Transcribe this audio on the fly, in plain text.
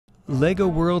LEGO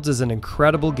Worlds is an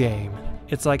incredible game.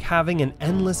 It's like having an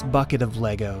endless bucket of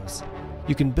Legos.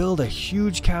 You can build a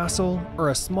huge castle or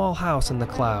a small house in the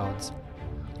clouds.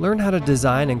 Learn how to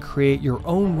design and create your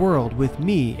own world with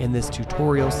me in this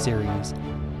tutorial series.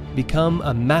 Become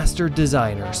a master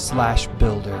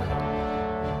designer/builder.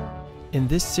 In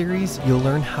this series, you'll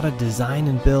learn how to design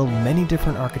and build many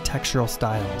different architectural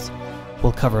styles.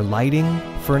 We'll cover lighting,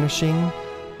 furnishing,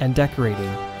 and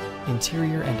decorating,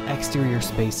 interior and exterior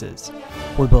spaces.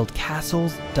 We'll build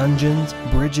castles, dungeons,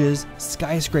 bridges,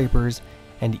 skyscrapers,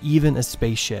 and even a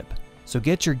spaceship. So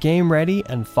get your game ready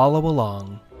and follow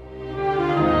along.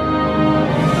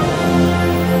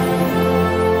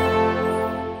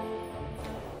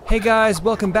 Hey guys,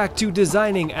 welcome back to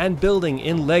Designing and Building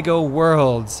in LEGO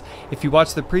Worlds. If you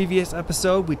watched the previous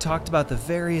episode, we talked about the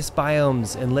various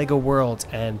biomes in LEGO Worlds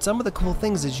and some of the cool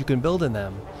things that you can build in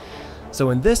them. So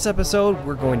in this episode,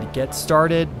 we're going to get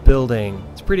started building.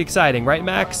 It's pretty exciting, right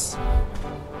Max?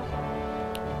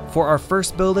 For our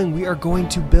first building, we are going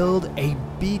to build a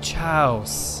beach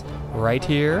house right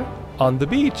here on the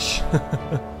beach.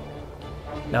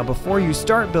 Now before you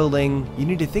start building, you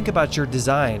need to think about your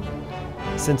design.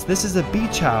 Since this is a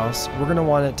beach house, we're going to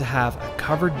want it to have a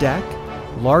covered deck,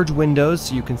 large windows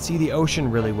so you can see the ocean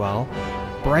really well,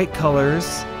 bright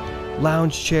colors,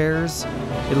 lounge chairs.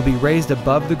 It'll be raised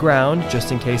above the ground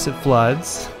just in case it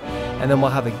floods, and then we'll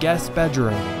have a guest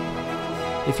bedroom.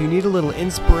 If you need a little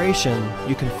inspiration,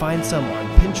 you can find some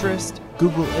on Pinterest,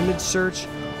 Google Image Search,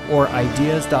 or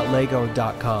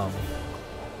ideas.lego.com.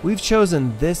 We've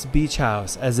chosen this beach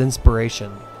house as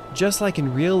inspiration. Just like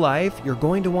in real life, you're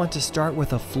going to want to start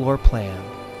with a floor plan.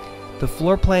 The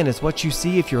floor plan is what you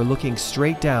see if you're looking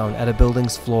straight down at a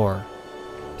building's floor.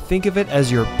 Think of it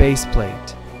as your base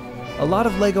plate. A lot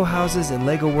of LEGO houses in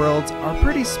LEGO Worlds are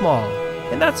pretty small,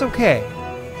 and that's okay,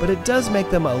 but it does make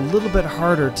them a little bit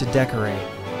harder to decorate.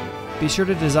 Be sure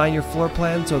to design your floor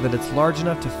plan so that it's large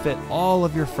enough to fit all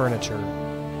of your furniture.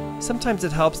 Sometimes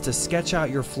it helps to sketch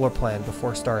out your floor plan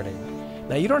before starting.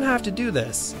 Now you don't have to do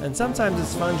this, and sometimes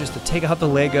it's fun just to take out the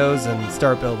Legos and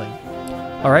start building.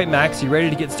 Alright Max, you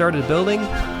ready to get started building?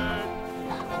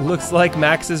 Looks like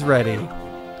Max is ready.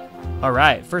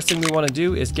 Alright, first thing we want to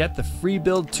do is get the free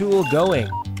build tool going.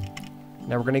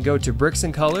 Now we're going to go to bricks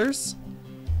and colors,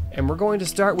 and we're going to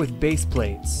start with base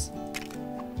plates.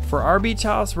 For our beach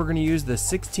house, we're going to use the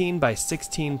 16 by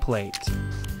 16 plate.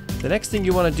 The next thing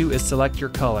you want to do is select your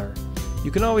color.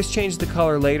 You can always change the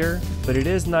color later, but it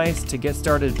is nice to get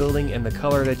started building in the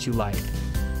color that you like.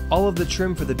 All of the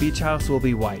trim for the beach house will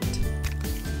be white.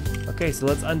 Okay, so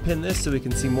let's unpin this so we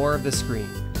can see more of the screen.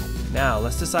 Now,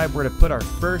 let's decide where to put our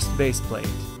first base plate.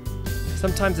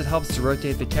 Sometimes it helps to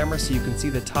rotate the camera so you can see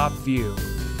the top view.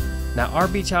 Now, our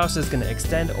beach house is going to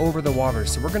extend over the water,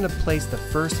 so we're going to place the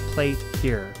first plate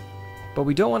here. But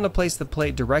we don't want to place the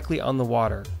plate directly on the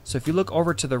water, so if you look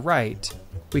over to the right,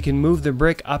 we can move the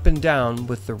brick up and down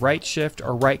with the right shift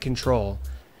or right control.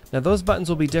 Now, those buttons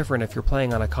will be different if you're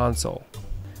playing on a console.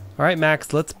 Alright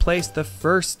Max, let's place the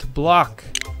first block.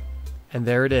 And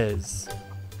there it is.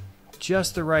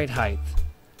 Just the right height.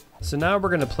 So now we're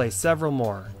going to place several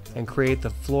more and create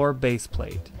the floor base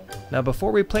plate. Now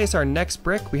before we place our next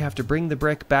brick, we have to bring the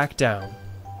brick back down.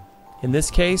 In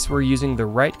this case, we're using the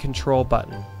right control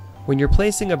button. When you're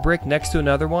placing a brick next to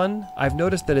another one, I've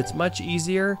noticed that it's much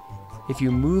easier if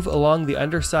you move along the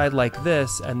underside like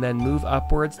this and then move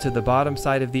upwards to the bottom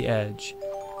side of the edge.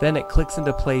 Then it clicks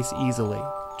into place easily,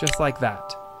 just like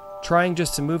that. Trying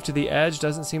just to move to the edge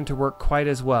doesn't seem to work quite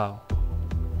as well,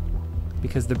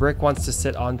 because the brick wants to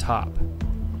sit on top.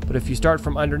 But if you start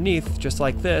from underneath, just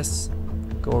like this,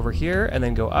 go over here and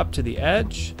then go up to the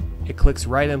edge, it clicks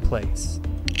right in place.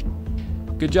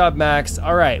 Good job, Max.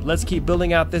 Alright, let's keep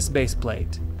building out this base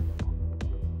plate.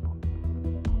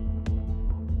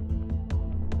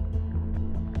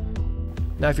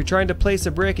 Now if you're trying to place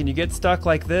a brick and you get stuck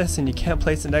like this and you can't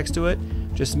place it next to it,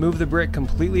 just move the brick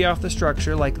completely off the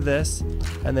structure like this,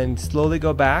 and then slowly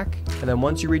go back, and then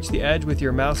once you reach the edge with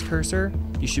your mouse cursor,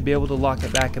 you should be able to lock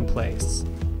it back in place.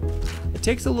 It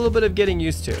takes a little bit of getting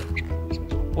used to.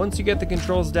 Once you get the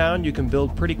controls down, you can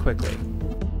build pretty quickly.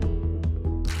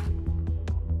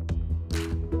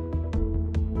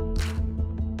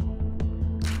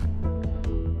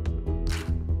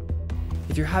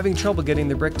 If you're having trouble getting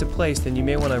the brick to place, then you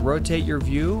may want to rotate your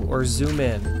view or zoom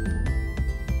in.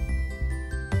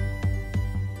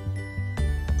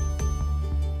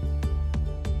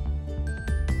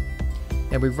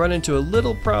 And we've run into a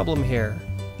little problem here.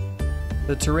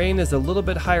 The terrain is a little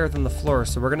bit higher than the floor,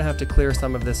 so we're going to have to clear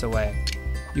some of this away.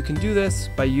 You can do this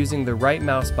by using the right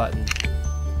mouse button.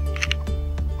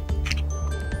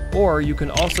 Or you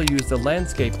can also use the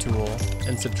landscape tool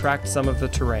and subtract some of the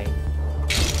terrain.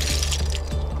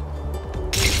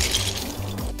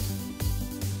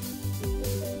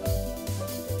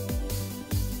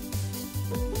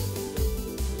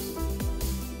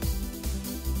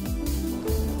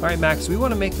 Alright Max, we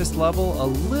want to make this level a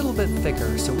little bit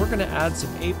thicker, so we're going to add some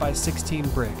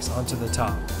 8x16 bricks onto the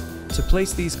top. To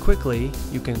place these quickly,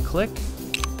 you can click,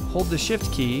 hold the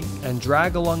shift key, and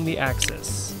drag along the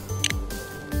axis.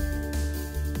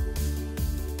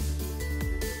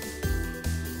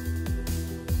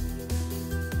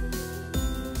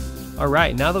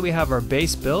 Alright, now that we have our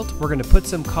base built, we're going to put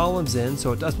some columns in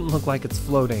so it doesn't look like it's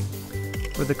floating.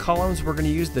 For the columns, we're going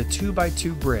to use the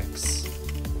 2x2 bricks.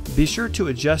 Be sure to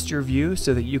adjust your view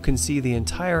so that you can see the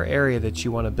entire area that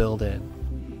you want to build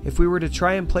in. If we were to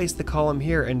try and place the column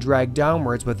here and drag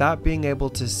downwards without being able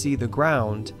to see the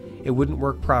ground, it wouldn't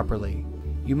work properly.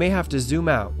 You may have to zoom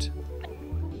out.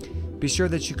 Be sure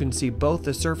that you can see both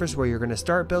the surface where you're going to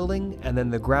start building and then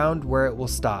the ground where it will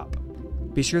stop.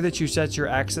 Be sure that you set your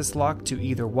axis lock to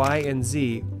either Y and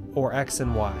Z or X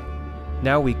and Y.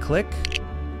 Now we click,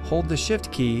 hold the shift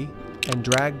key, and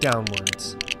drag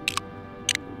downwards.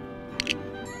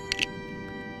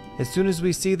 As soon as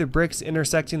we see the bricks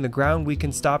intersecting the ground, we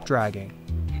can stop dragging.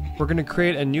 We're going to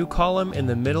create a new column in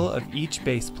the middle of each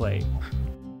base plate.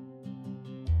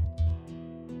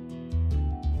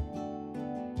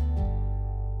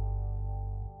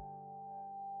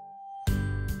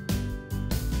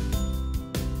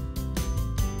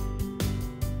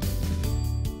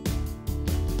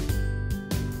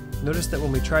 Notice that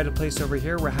when we try to place over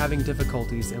here, we're having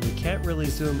difficulties and we can't really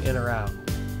zoom in or out.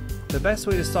 The best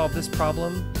way to solve this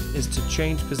problem is to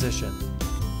change position.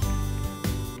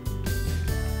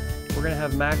 We're going to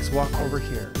have Max walk over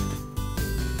here.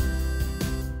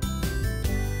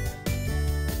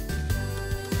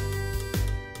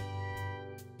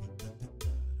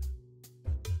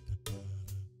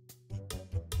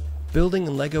 Building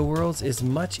in LEGO Worlds is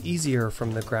much easier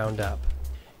from the ground up.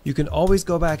 You can always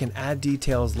go back and add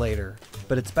details later,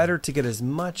 but it's better to get as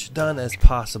much done as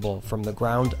possible from the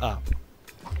ground up.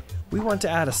 We want to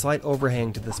add a slight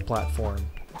overhang to this platform,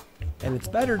 and it's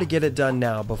better to get it done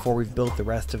now before we've built the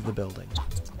rest of the building.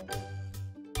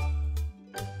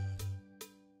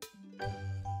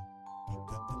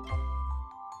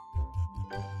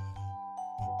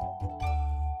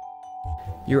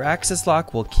 Your axis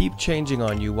lock will keep changing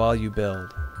on you while you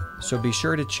build, so be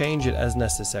sure to change it as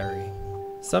necessary.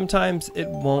 Sometimes it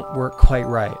won't work quite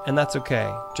right, and that's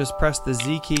okay. Just press the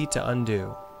Z key to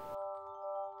undo.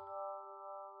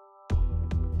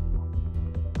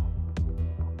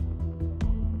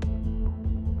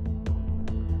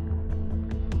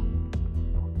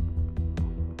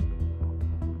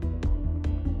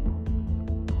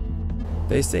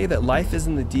 They say that life is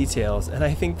in the details, and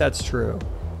I think that's true.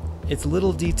 It's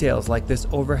little details like this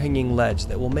overhanging ledge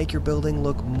that will make your building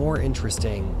look more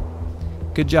interesting.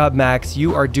 Good job, Max,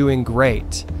 you are doing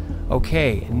great.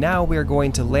 Okay, now we are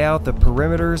going to lay out the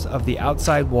perimeters of the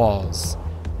outside walls.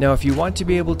 Now if you want to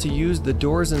be able to use the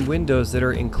doors and windows that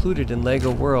are included in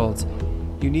LEGO Worlds,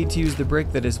 you need to use the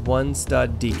brick that is 1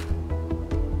 stud deep.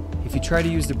 If you try to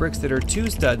use the bricks that are 2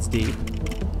 studs deep,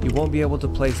 you won't be able to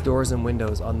place doors and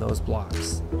windows on those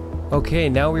blocks. Okay,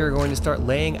 now we are going to start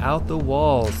laying out the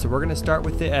walls. So we're going to start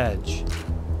with the edge.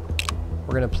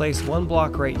 We're going to place 1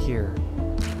 block right here.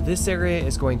 This area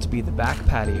is going to be the back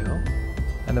patio,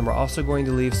 and then we're also going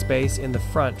to leave space in the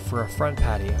front for a front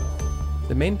patio.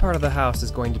 The main part of the house is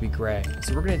going to be gray,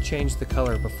 so we're going to change the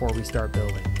color before we start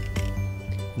building.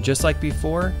 And just like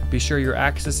before, be sure your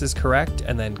axis is correct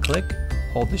and then click,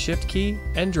 hold the shift key,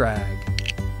 and drag.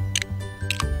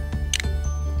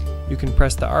 You can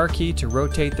press the R key to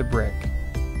rotate the brick.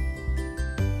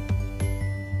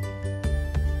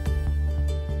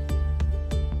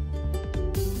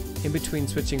 In between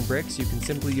switching bricks, you can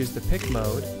simply use the pick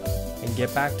mode and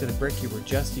get back to the brick you were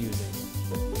just using.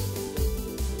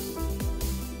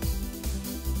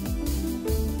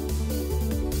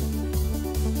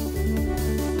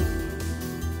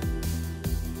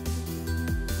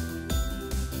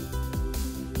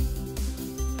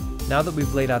 Now that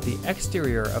we've laid out the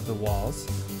exterior of the walls,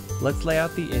 let's lay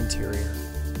out the interior.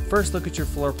 First, look at your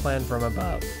floor plan from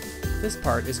above. This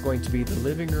part is going to be the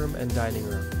living room and dining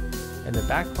room, and the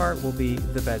back part will be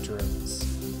the bedrooms.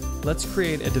 Let's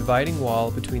create a dividing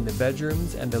wall between the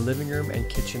bedrooms and the living room and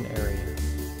kitchen area.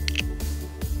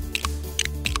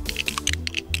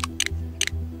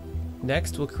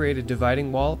 Next, we'll create a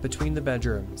dividing wall between the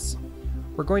bedrooms.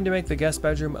 We're going to make the guest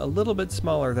bedroom a little bit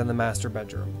smaller than the master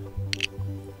bedroom.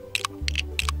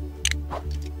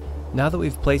 Now that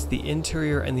we've placed the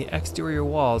interior and the exterior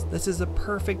walls, this is a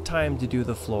perfect time to do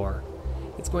the floor.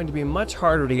 It's going to be much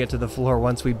harder to get to the floor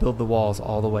once we build the walls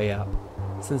all the way up.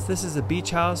 Since this is a beach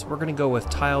house, we're going to go with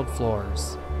tiled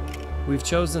floors. We've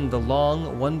chosen the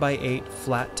long 1x8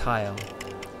 flat tile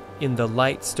in the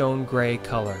light stone gray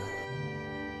color.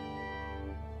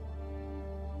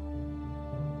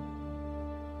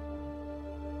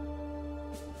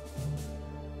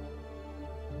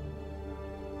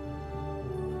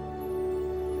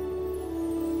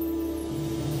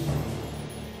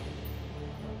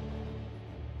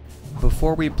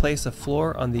 Before we place a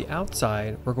floor on the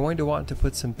outside, we're going to want to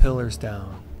put some pillars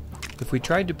down. If we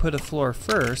tried to put a floor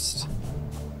first,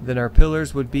 then our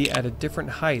pillars would be at a different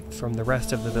height from the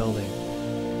rest of the building.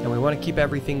 And we want to keep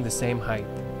everything the same height.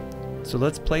 So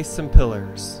let's place some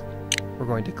pillars. We're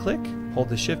going to click, hold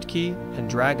the shift key, and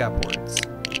drag upwards.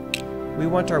 We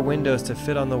want our windows to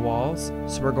fit on the walls,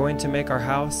 so we're going to make our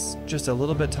house just a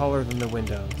little bit taller than the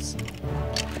windows.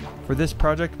 For this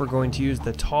project, we're going to use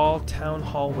the tall town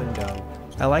hall window.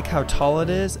 I like how tall it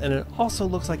is, and it also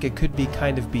looks like it could be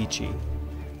kind of beachy.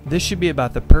 This should be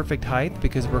about the perfect height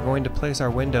because we're going to place our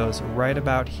windows right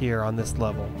about here on this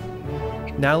level.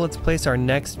 Now let's place our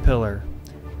next pillar.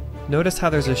 Notice how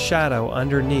there's a shadow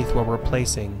underneath where we're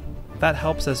placing. That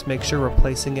helps us make sure we're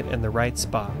placing it in the right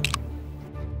spot.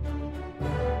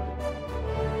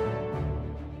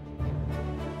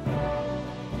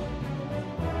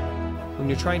 When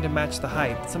you're trying to match the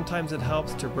height, sometimes it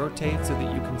helps to rotate so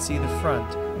that you can see the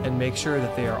front and make sure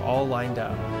that they are all lined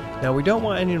up. Now we don't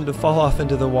want any of them to fall off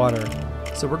into the water,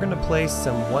 so we're going to place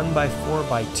some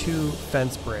 1x4x2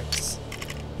 fence bricks.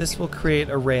 This will create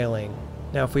a railing.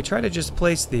 Now if we try to just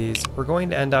place these, we're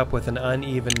going to end up with an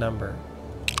uneven number,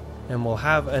 and we'll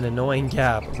have an annoying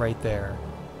gap right there.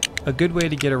 A good way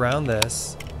to get around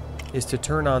this is to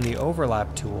turn on the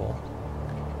overlap tool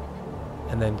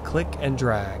and then click and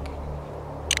drag.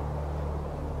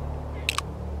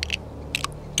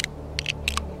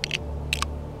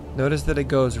 Notice that it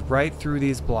goes right through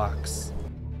these blocks.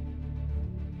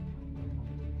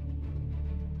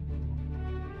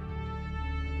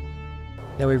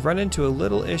 Now we've run into a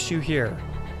little issue here.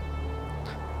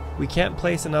 We can't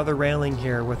place another railing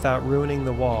here without ruining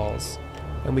the walls,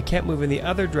 and we can't move in the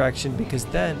other direction because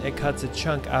then it cuts a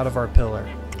chunk out of our pillar.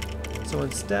 So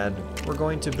instead, we're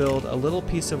going to build a little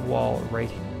piece of wall right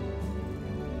here.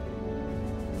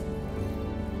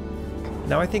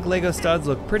 Now I think Lego studs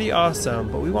look pretty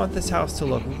awesome, but we want this house to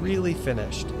look really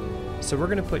finished. So we're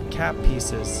going to put cap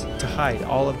pieces to hide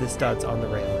all of the studs on the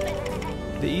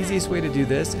railing. The easiest way to do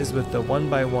this is with the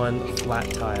 1x1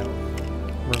 flat tile.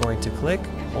 We're going to click,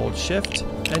 hold shift,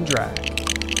 and drag.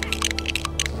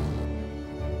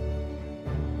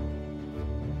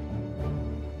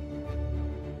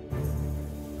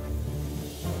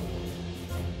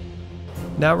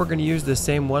 Now we're going to use the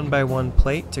same 1x1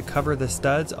 plate to cover the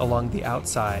studs along the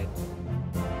outside.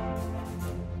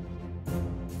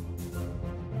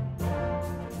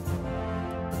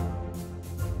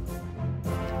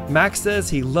 Max says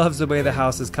he loves the way the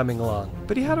house is coming along,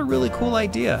 but he had a really cool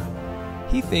idea.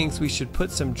 He thinks we should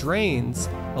put some drains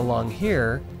along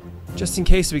here just in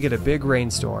case we get a big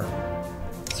rainstorm.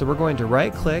 So we're going to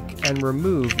right click and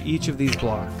remove each of these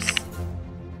blocks.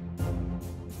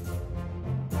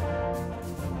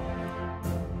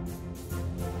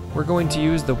 We're going to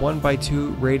use the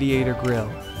 1x2 radiator grill,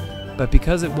 but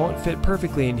because it won't fit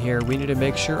perfectly in here, we need to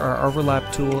make sure our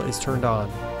overlap tool is turned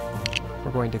on.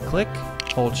 We're going to click,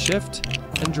 hold shift,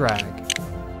 and drag.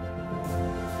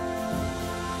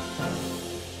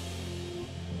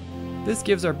 This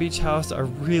gives our beach house a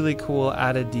really cool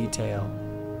added detail.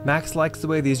 Max likes the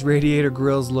way these radiator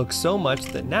grills look so much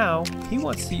that now he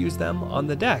wants to use them on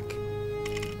the deck.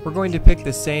 We're going to pick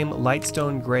the same light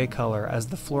stone gray color as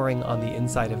the flooring on the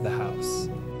inside of the house.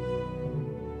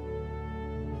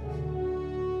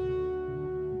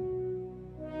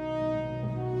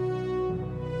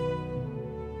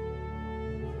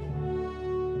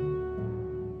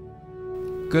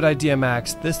 Good idea,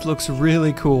 Max. This looks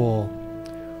really cool.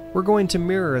 We're going to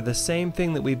mirror the same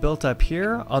thing that we built up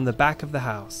here on the back of the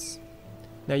house.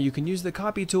 Now you can use the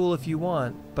copy tool if you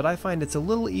want, but I find it's a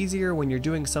little easier when you're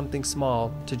doing something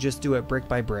small to just do it brick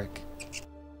by brick.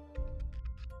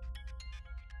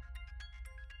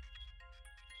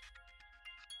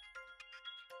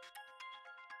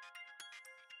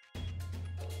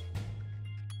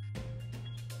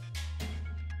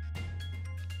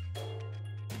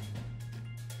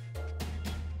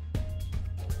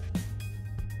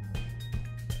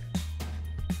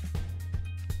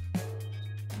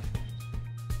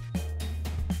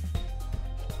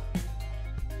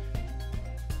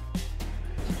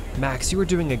 Max, you are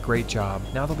doing a great job.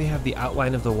 Now that we have the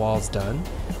outline of the walls done,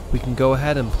 we can go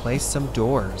ahead and place some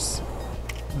doors.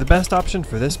 The best option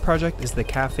for this project is the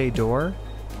cafe door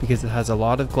because it has a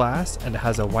lot of glass and it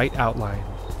has a white outline.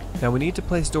 Now we need to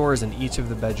place doors in each of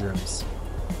the bedrooms.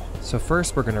 So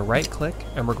first we're going to right click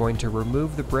and we're going to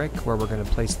remove the brick where we're going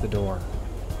to place the door.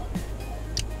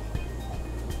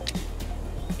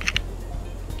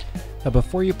 Now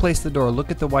before you place the door, look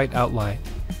at the white outline.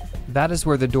 That is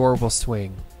where the door will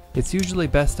swing. It's usually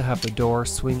best to have the door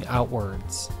swing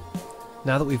outwards.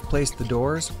 Now that we've placed the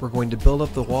doors, we're going to build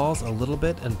up the walls a little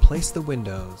bit and place the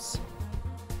windows.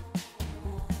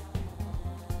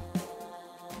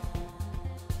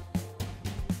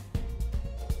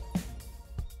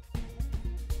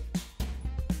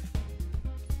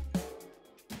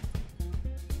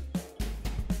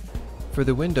 For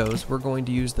the windows, we're going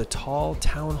to use the tall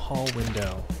town hall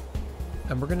window.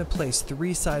 And we're going to place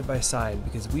 3 side by side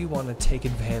because we want to take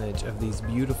advantage of these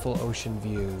beautiful ocean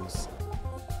views.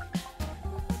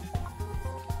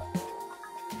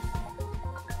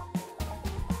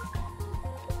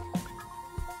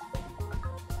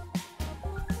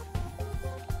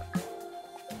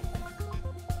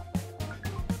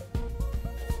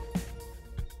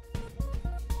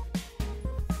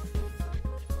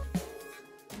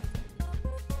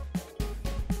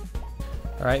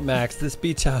 Alright Max, this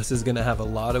beach house is going to have a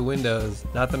lot of windows.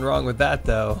 Nothing wrong with that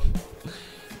though.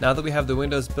 Now that we have the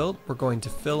windows built, we're going to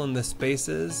fill in the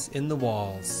spaces in the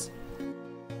walls.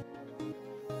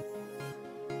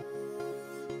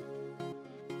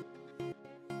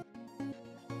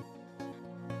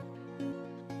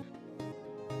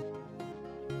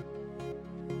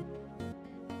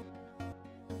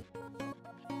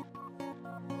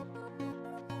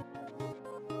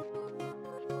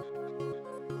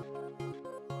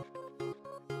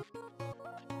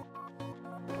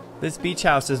 This beach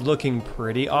house is looking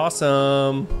pretty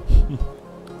awesome.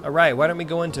 Alright, why don't we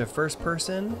go into first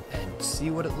person and see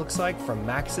what it looks like from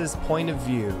Max's point of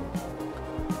view.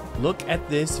 Look at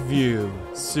this view,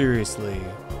 seriously.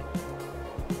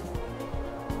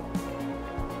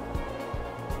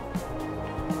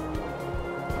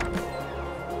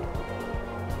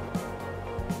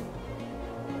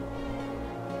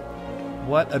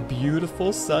 What a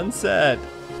beautiful sunset.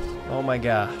 Oh my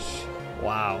gosh,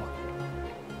 wow.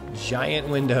 Giant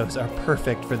windows are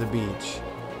perfect for the beach.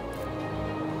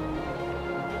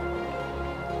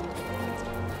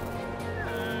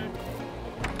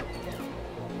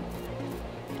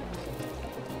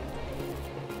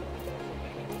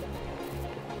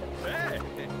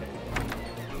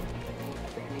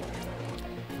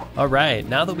 Alright,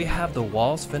 now that we have the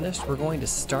walls finished, we're going to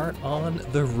start on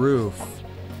the roof.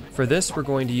 For this, we're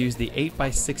going to use the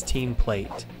 8x16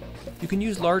 plate. You can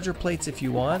use larger plates if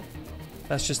you want.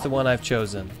 That's just the one I've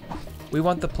chosen. We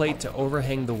want the plate to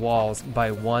overhang the walls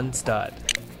by 1 stud.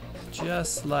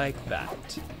 Just like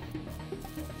that.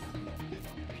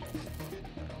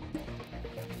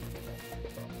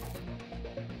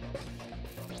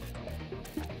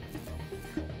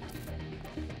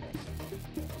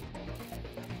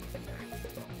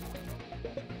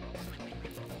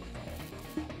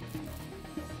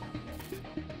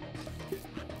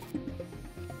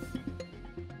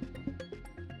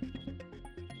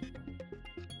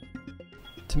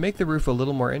 To make the roof a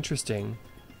little more interesting,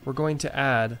 we're going to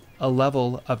add a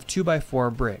level of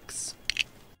 2x4 bricks.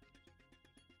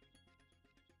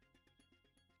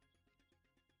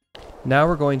 Now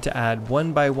we're going to add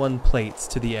 1x1 plates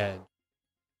to the edge.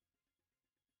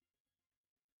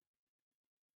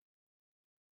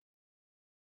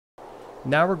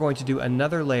 Now we're going to do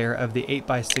another layer of the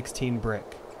 8x16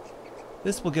 brick.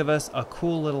 This will give us a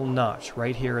cool little notch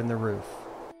right here in the roof.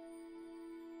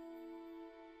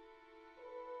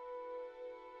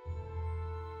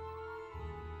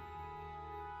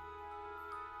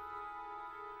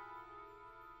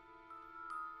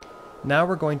 Now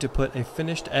we're going to put a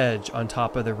finished edge on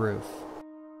top of the roof.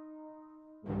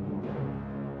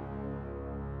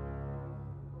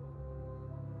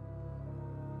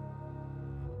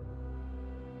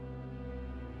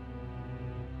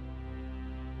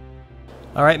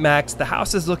 Alright Max, the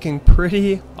house is looking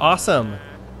pretty awesome.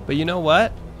 But you know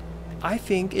what? I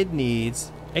think it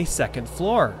needs a second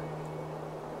floor.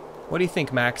 What do you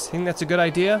think, Max? Think that's a good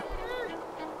idea?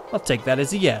 I'll take that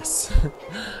as a yes.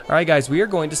 Alright guys, we are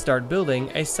going to start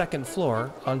building a second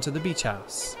floor onto the beach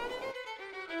house.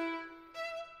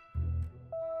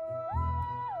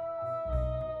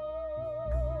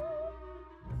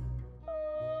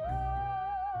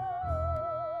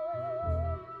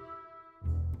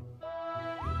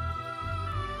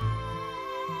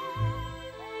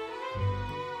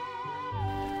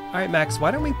 Alright Max,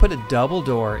 why don't we put a double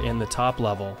door in the top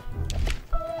level?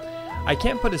 I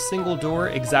can't put a single door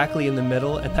exactly in the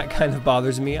middle, and that kind of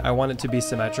bothers me. I want it to be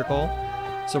symmetrical.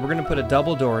 So we're going to put a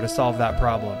double door to solve that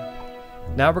problem.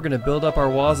 Now we're going to build up our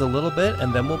walls a little bit,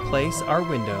 and then we'll place our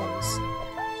windows.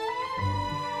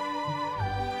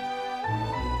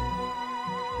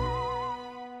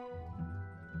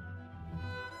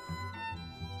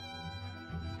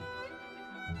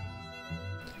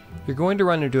 You're going to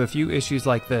run into a few issues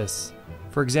like this.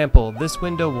 For example, this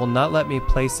window will not let me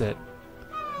place it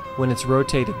when it's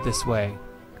rotated this way.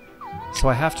 So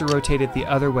I have to rotate it the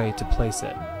other way to place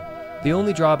it. The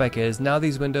only drawback is now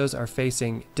these windows are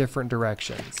facing different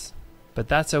directions, but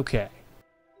that's okay.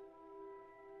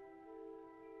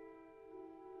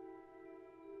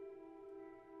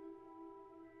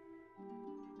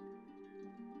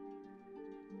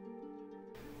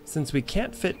 Since we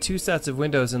can't fit two sets of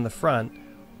windows in the front,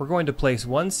 we're going to place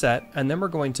one set and then we're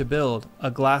going to build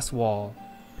a glass wall.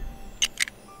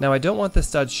 Now I don't want the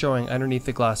studs showing underneath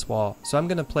the glass wall, so I'm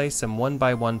going to place some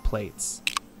 1x1 plates.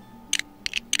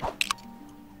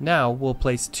 Now we'll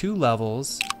place 2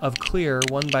 levels of clear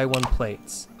 1x1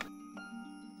 plates.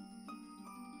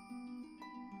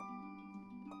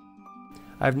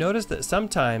 I've noticed that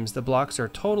sometimes the blocks are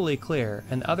totally clear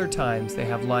and other times they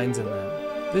have lines in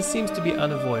them. This seems to be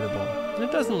unavoidable, and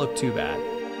it doesn't look too bad.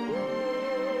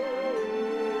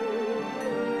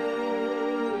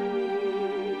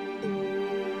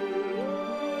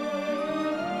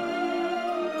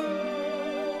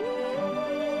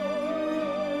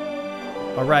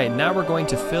 Alright, now we're going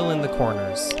to fill in the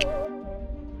corners.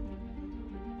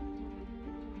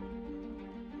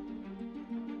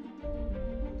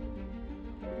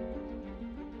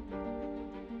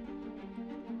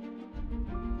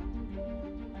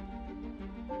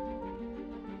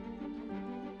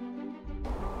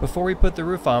 Before we put the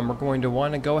roof on, we're going to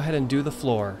want to go ahead and do the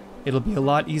floor. It'll be a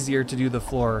lot easier to do the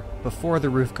floor before the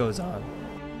roof goes on.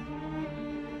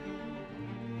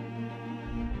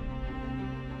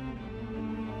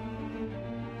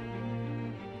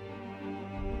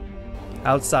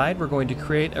 Outside, we're going to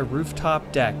create a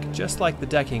rooftop deck, just like the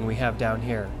decking we have down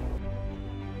here.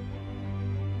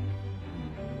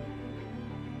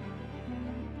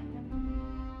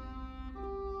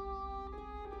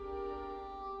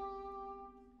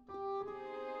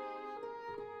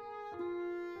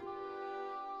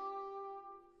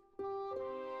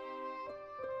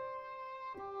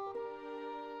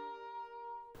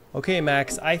 Okay,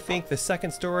 Max, I think the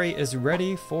second story is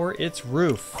ready for its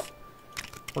roof.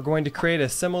 We're going to create a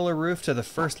similar roof to the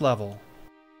first level.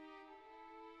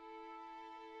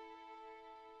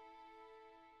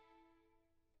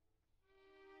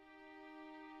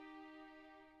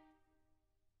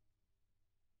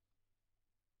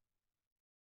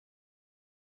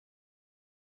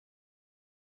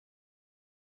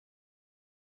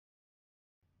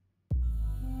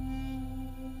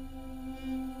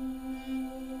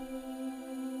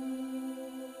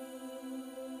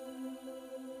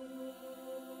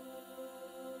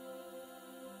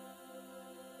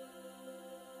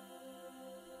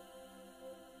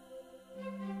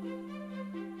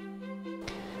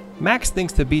 Max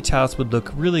thinks the beach house would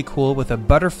look really cool with a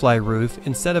butterfly roof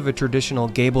instead of a traditional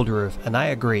gabled roof, and I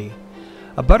agree.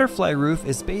 A butterfly roof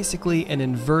is basically an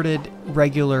inverted,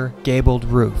 regular, gabled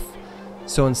roof.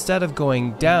 So instead of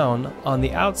going down on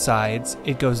the outsides,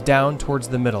 it goes down towards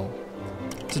the middle.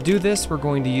 To do this, we're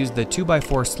going to use the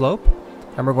 2x4 slope,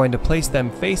 and we're going to place them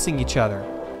facing each other.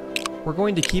 We're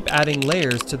going to keep adding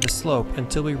layers to the slope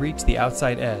until we reach the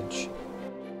outside edge.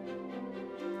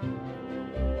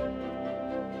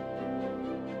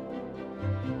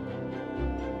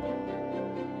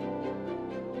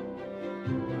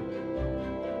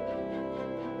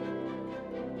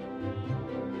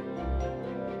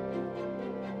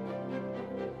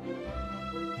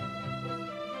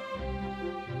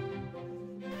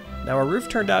 Now our roof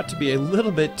turned out to be a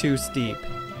little bit too steep.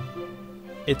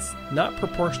 It's not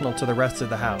proportional to the rest of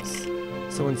the house.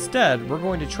 So instead, we're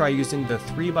going to try using the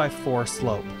 3x4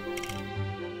 slope.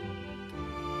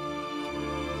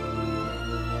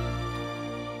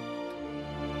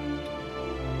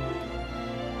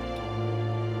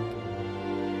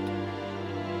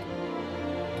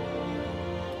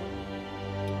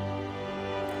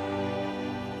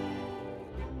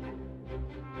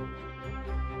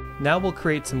 Now we'll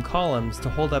create some columns to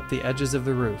hold up the edges of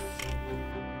the roof.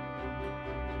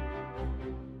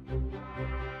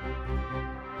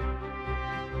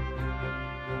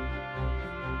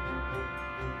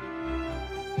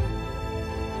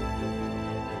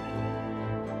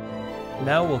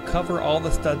 Now we'll cover all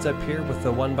the studs up here with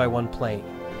the 1x1 plate.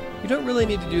 You don't really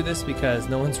need to do this because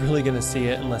no one's really going to see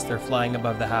it unless they're flying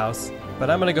above the house, but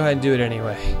I'm going to go ahead and do it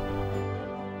anyway.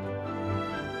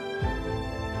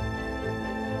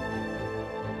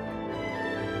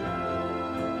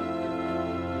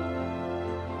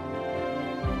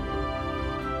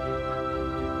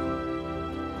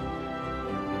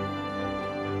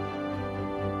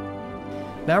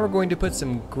 Now we're going to put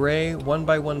some gray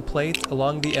 1x1 plates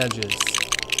along the edges.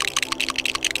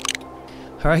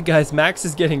 Alright guys, Max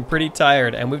is getting pretty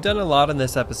tired and we've done a lot in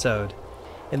this episode.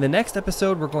 In the next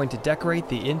episode we're going to decorate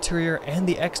the interior and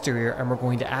the exterior and we're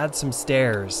going to add some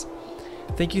stairs.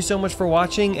 Thank you so much for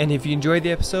watching, and if you enjoyed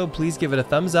the episode please give it a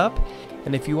thumbs up,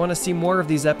 and if you want to see more of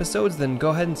these episodes then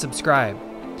go ahead and subscribe.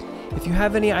 If you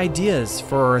have any ideas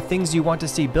for things you want to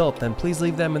see built then please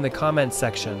leave them in the comments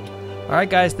section. Alright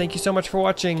guys, thank you so much for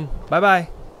watching. Bye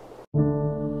bye.